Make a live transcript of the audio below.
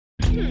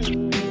Hi,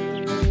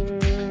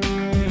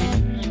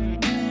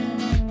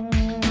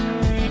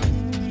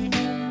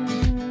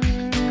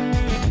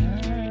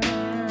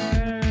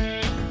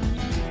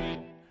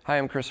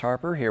 I'm Chris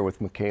Harper here with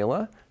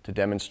Michaela to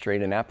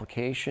demonstrate an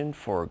application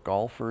for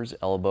golfer's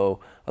elbow,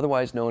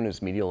 otherwise known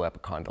as medial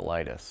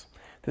epicondylitis.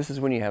 This is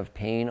when you have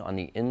pain on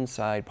the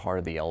inside part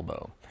of the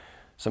elbow.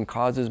 Some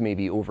causes may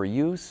be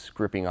overuse,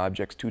 gripping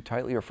objects too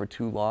tightly or for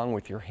too long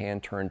with your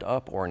hand turned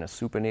up or in a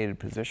supinated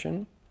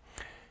position.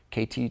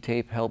 KT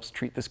tape helps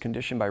treat this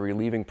condition by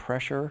relieving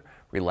pressure,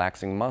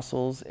 relaxing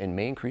muscles, and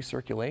may increase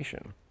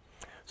circulation.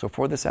 So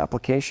for this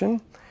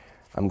application,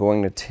 I'm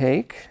going to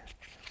take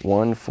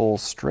one full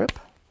strip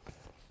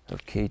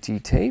of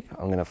KT tape.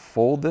 I'm going to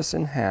fold this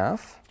in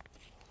half,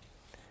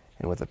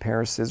 and with a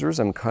pair of scissors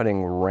I'm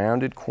cutting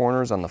rounded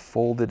corners on the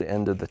folded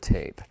end of the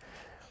tape.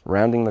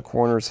 Rounding the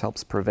corners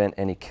helps prevent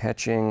any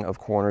catching of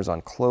corners on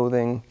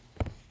clothing.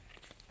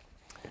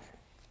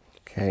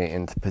 Okay,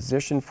 and the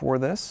position for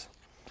this,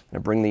 I'm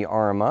going to bring the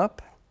arm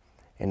up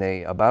in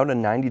about a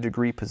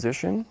 90-degree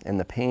position, and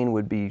the pain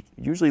would be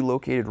usually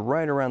located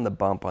right around the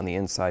bump on the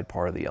inside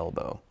part of the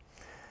elbow.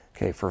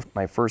 Okay, for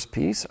my first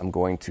piece, I'm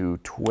going to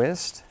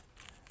twist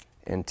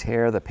and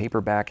tear the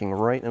paper backing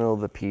right in the middle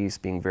of the piece,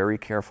 being very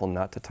careful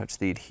not to touch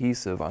the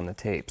adhesive on the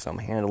tape. So I'm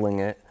handling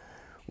it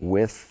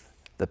with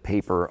the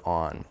paper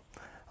on.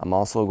 I'm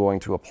also going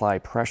to apply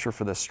pressure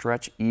for the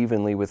stretch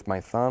evenly with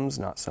my thumbs,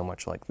 not so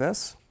much like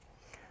this.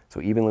 So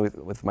evenly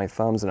with my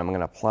thumbs, and I'm going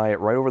to apply it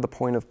right over the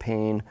point of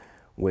pain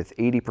with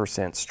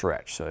 80%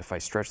 stretch. So if I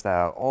stretch that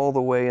out all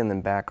the way and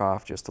then back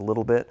off just a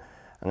little bit,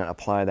 I'm going to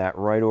apply that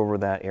right over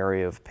that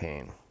area of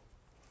pain.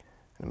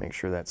 And make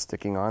sure that's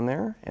sticking on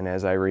there. And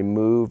as I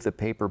remove the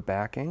paper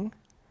backing,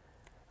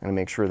 I'm going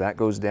to make sure that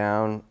goes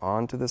down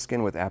onto the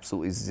skin with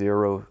absolutely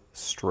zero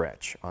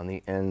stretch on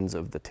the ends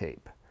of the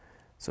tape.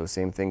 So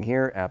same thing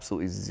here,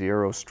 absolutely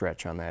zero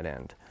stretch on that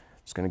end.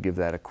 Just going to give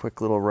that a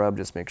quick little rub,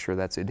 just make sure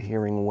that's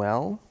adhering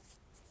well.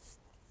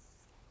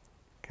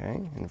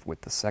 Okay, and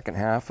with the second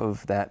half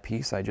of that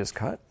piece I just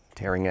cut,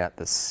 tearing it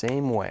the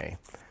same way,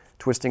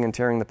 twisting and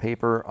tearing the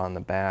paper on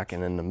the back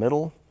and in the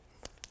middle.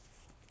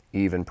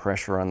 Even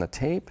pressure on the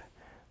tape.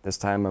 This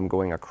time I'm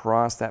going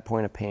across that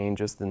point of pain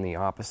just in the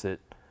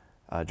opposite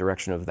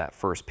direction of that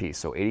first piece.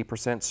 So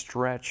 80%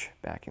 stretch,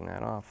 backing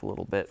that off a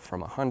little bit from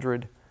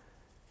 100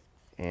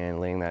 and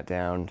laying that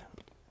down.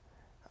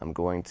 I'm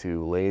going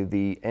to lay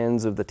the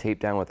ends of the tape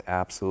down with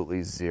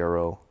absolutely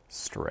zero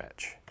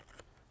stretch.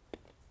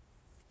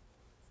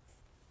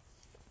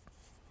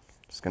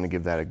 Just going to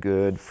give that a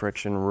good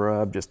friction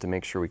rub just to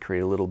make sure we create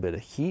a little bit of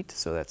heat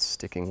so that's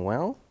sticking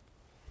well.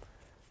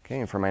 Okay,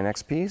 and for my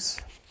next piece,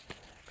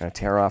 I'm going to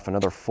tear off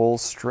another full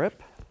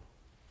strip.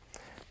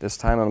 This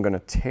time I'm going to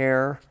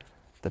tear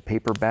the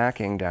paper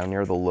backing down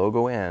near the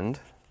logo end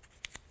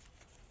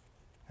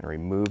and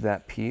remove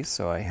that piece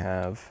so I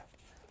have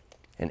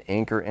an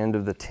anchor end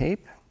of the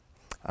tape.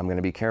 I'm going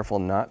to be careful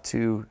not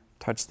to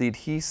touch the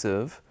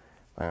adhesive.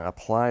 I'm going to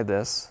apply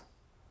this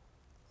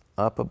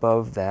up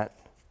above that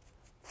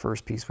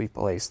first piece we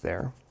placed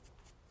there.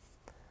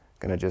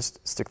 Going to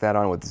just stick that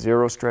on with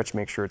zero stretch,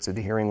 make sure it's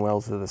adhering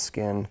well to the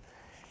skin.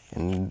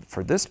 And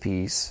for this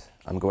piece,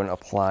 I'm going to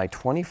apply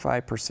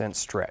 25%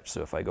 stretch.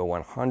 So if I go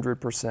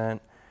 100%,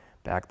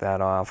 back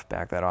that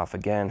off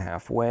again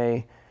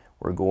halfway,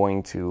 we're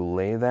going to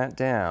lay that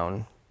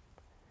down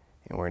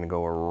and we're going to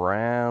go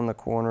around the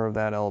corner of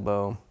that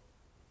elbow.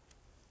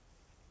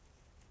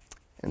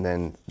 And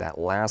then that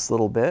last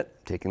little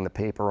bit, taking the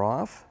paper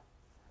off,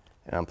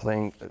 and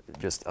I'm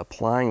just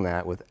applying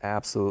that with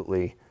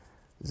absolutely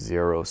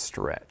zero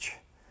stretch.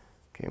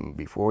 Okay,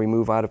 before we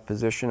move out of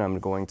position, I'm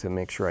going to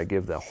make sure I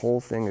give the whole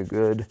thing a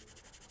good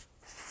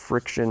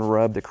friction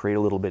rub to create a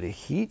little bit of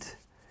heat.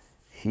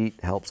 Heat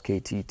helps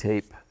KT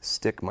tape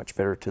stick much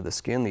better to the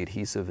skin. The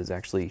adhesive is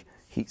actually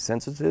heat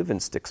sensitive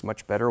and sticks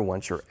much better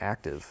once you're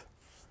active.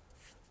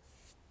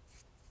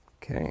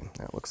 Okay,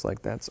 that looks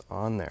like that's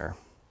on there.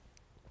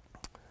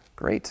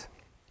 Great.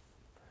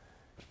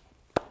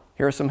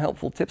 Here are some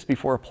helpful tips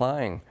before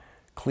applying.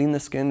 Clean the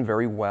skin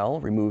very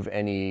well, remove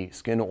any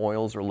skin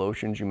oils or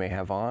lotions you may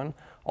have on.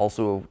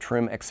 Also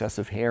trim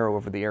excessive hair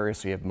over the area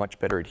so you have much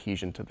better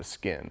adhesion to the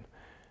skin.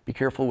 Be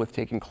careful with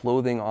taking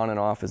clothing on and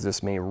off as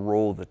this may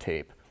roll the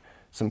tape.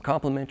 Some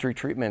complementary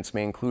treatments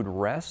may include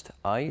rest,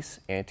 ice,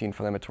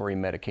 anti-inflammatory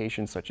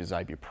medications such as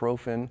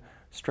ibuprofen,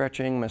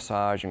 stretching,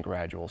 massage, and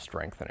gradual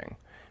strengthening.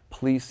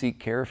 Please seek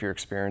care if you're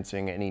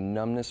experiencing any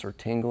numbness or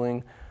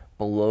tingling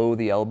below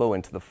the elbow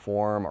into the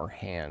forearm or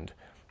hand,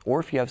 or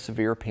if you have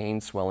severe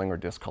pain, swelling, or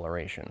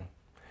discoloration.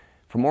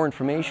 For more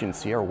information,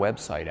 see our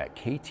website at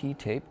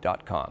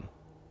kttape.com.